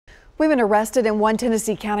Women arrested in one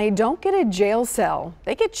Tennessee county don't get a jail cell.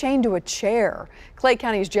 They get chained to a chair. Clay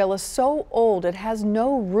County's jail is so old it has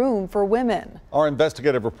no room for women. Our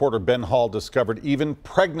investigative reporter Ben Hall discovered even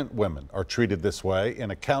pregnant women are treated this way in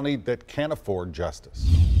a county that can't afford justice.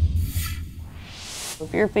 If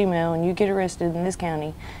you're a female and you get arrested in this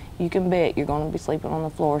county, you can bet you're going to be sleeping on the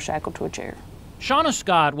floor shackled to a chair. Shauna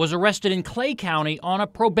Scott was arrested in Clay County on a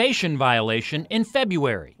probation violation in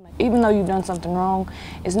February. Even though you've done something wrong,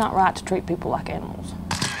 it's not right to treat people like animals.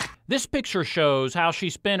 This picture shows how she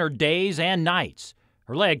spent her days and nights,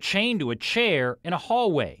 her leg chained to a chair in a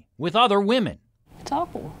hallway with other women. It's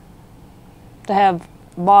awful to have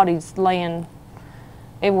bodies laying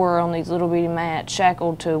everywhere on these little bitty mats,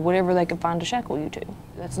 shackled to whatever they can find to shackle you to.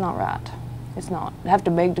 That's not right. It's not. Have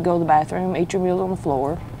to beg to go to the bathroom, eat your meals on the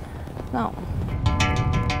floor. No.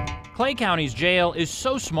 Clay County's jail is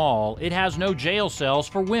so small it has no jail cells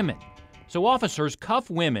for women. So officers cuff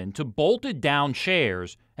women to bolted down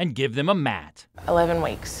chairs and give them a mat. 11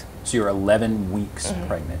 weeks. So you're 11 weeks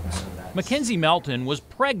pregnant. Mackenzie Melton was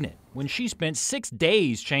pregnant when she spent 6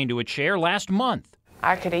 days chained to a chair last month.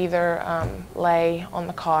 I could either lay on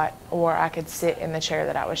the cot or I could sit in the chair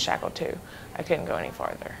that I was shackled to. I couldn't go any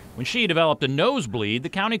farther. When she developed a nosebleed, the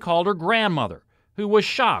county called her grandmother, who was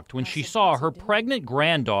shocked when she saw her pregnant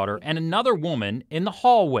granddaughter and another woman in the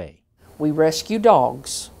hallway. We rescue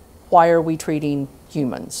dogs. Why are we treating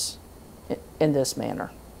humans in this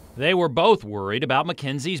manner? They were both worried about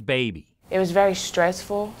Mackenzie's baby. It was very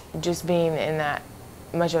stressful, just being in that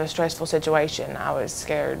much of a stressful situation. I was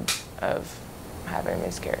scared of having a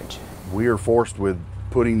miscarriage. We are forced with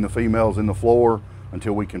putting the females in the floor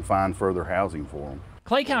until we can find further housing for them.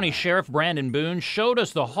 Clay County Sheriff Brandon Boone showed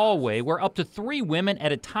us the hallway where up to 3 women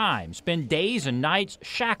at a time spend days and nights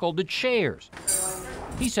shackled to chairs.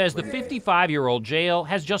 He says the 55-year-old jail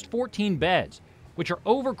has just 14 beds, which are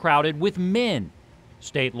overcrowded with men.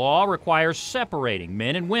 State law requires separating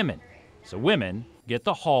men and women, so women get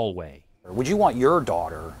the hallway. Would you want your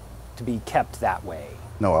daughter to be kept that way?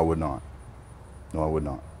 No, I would not. No, I would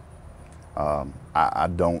not.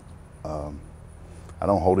 I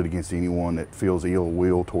don't hold it against anyone that feels ill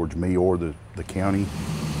will towards me or the county.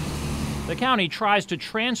 The county tries to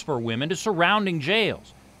transfer women to surrounding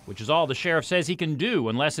jails, which is all the sheriff says he can do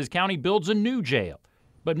unless his county builds a new jail.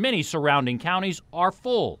 But many surrounding counties are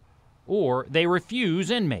full, or they refuse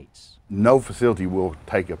inmates. No facility will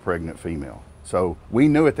take a pregnant female. So we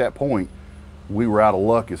knew at that point we were out of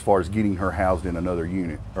luck as far as getting her housed in another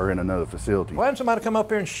unit or in another facility. Why didn't somebody come up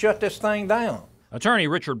here and shut this thing down? Attorney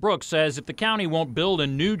Richard Brooks says if the county won't build a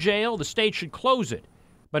new jail, the state should close it.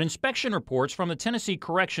 But inspection reports from the Tennessee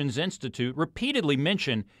Corrections Institute repeatedly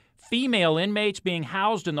mention female inmates being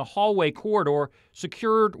housed in the hallway corridor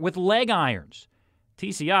secured with leg irons.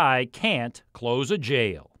 TCI can't close a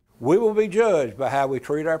jail. We will be judged by how we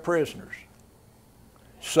treat our prisoners.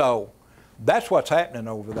 So that's what's happening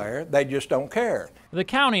over there. They just don't care. The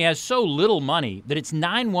county has so little money that its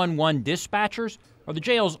 911 dispatchers are the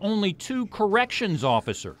jail's only 2 corrections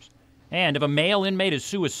officers. And if a male inmate is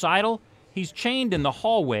suicidal, he's chained in the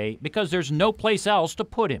hallway because there's no place else to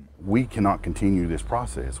put him. We cannot continue this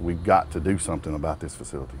process. We've got to do something about this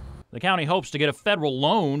facility. The county hopes to get a federal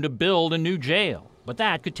loan to build a new jail, but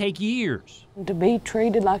that could take years. To be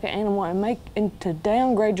treated like an animal and to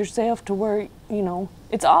downgrade yourself to where,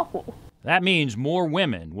 it's awful. That means more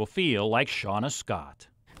women will feel like Shauna Scott.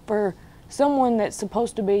 For someone that's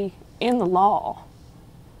supposed to be in the law,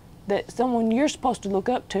 that someone you're supposed to look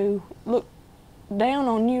up to, look down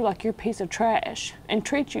on you like you're a piece of trash and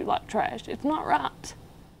treat you like trash. It's not right.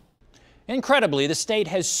 Incredibly, the state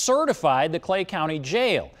has certified the Clay County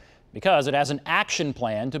Jail because it has an action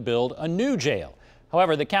plan to build a new jail.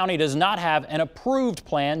 However, the county does not have an approved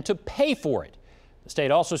plan to pay for it. The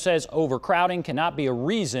state also says overcrowding cannot be a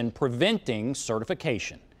reason preventing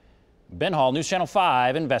certification. Ben Hall, News Channel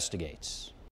 5 investigates.